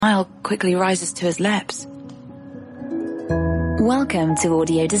smile quickly rises to his lips. Welcome to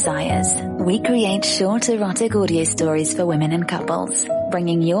Audio Desires. We create short erotic audio stories for women and couples,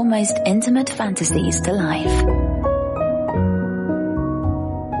 bringing your most intimate fantasies to life.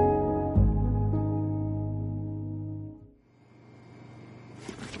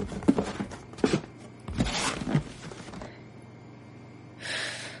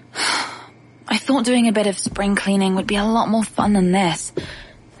 I thought doing a bit of spring cleaning would be a lot more fun than this.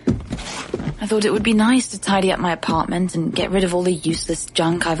 I thought it would be nice to tidy up my apartment and get rid of all the useless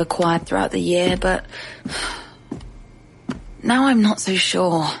junk I've acquired throughout the year, but now I'm not so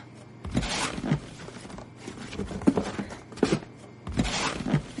sure.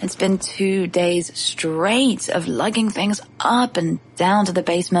 It's been 2 days straight of lugging things up and down to the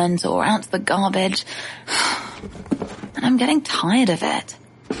basement or out to the garbage, and I'm getting tired of it.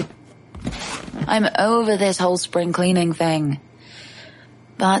 I'm over this whole spring cleaning thing.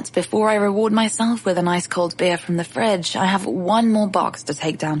 But before I reward myself with a nice cold beer from the fridge, I have one more box to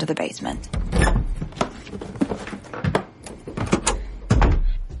take down to the basement.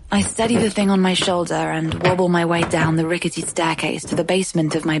 I steady the thing on my shoulder and wobble my way down the rickety staircase to the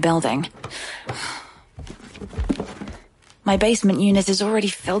basement of my building. My basement unit is already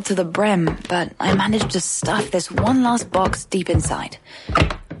filled to the brim, but I managed to stuff this one last box deep inside.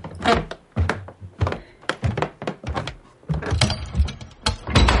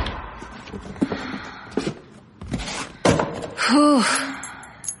 Whew.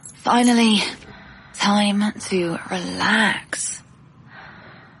 Finally, time to relax.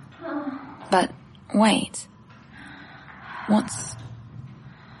 But wait. What's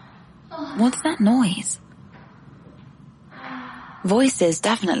that noise? Voices,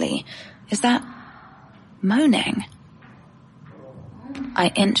 definitely. Is that moaning? I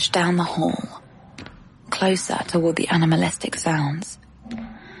inch down the hall, closer toward the animalistic sounds.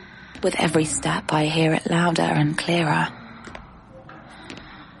 With every step, I hear it louder and clearer.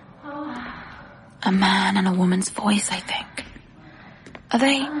 A man and a woman's voice, I think. Are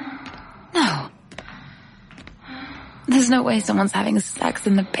they? No. There's no way someone's having sex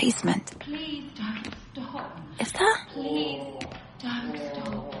in the basement. Please don't stop. Is there? Please don't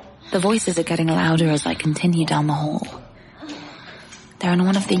stop. The voices are getting louder as I continue down the hall. They're in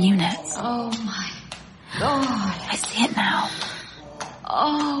one of the units. Oh my God. I see it now.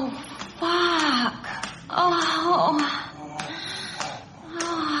 Oh, fuck. Oh.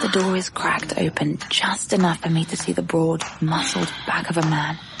 The door is cracked open just enough for me to see the broad, muscled back of a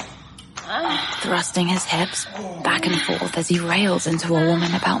man, thrusting his hips back and forth as he rails into a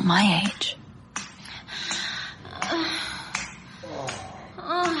woman about my age.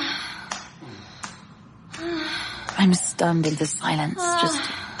 I'm stunned into silence, just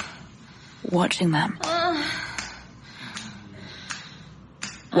watching them.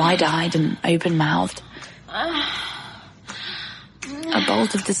 Wide-eyed and open-mouthed, a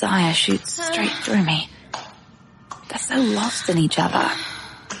bolt of desire shoots straight through me. They're so lost in each other.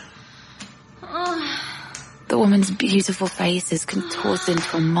 The woman's beautiful face is contorted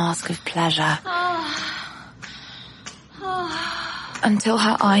into a mask of pleasure, until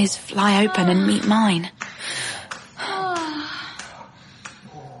her eyes fly open and meet mine.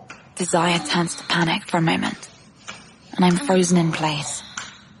 Desire turns to panic for a moment, and I'm frozen in place.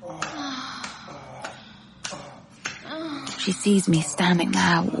 She sees me standing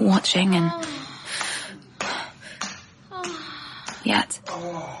there, watching, and yet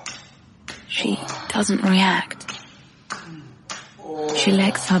she doesn't react. She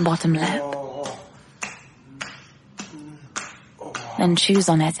licks her bottom lip, then chews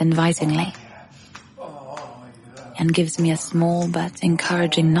on it invitingly, and gives me a small but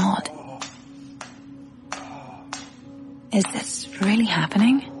encouraging nod. Is this really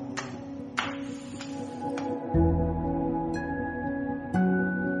happening?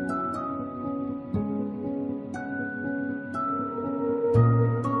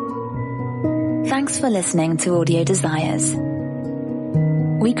 Thanks for listening to Audio Desires.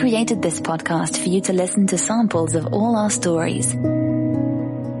 We created this podcast for you to listen to samples of all our stories.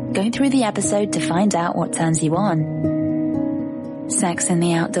 Go through the episode to find out what turns you on. Sex in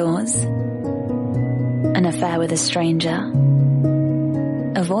the outdoors, an affair with a stranger,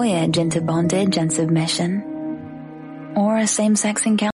 a voyage into bondage and submission, or a same-sex encounter.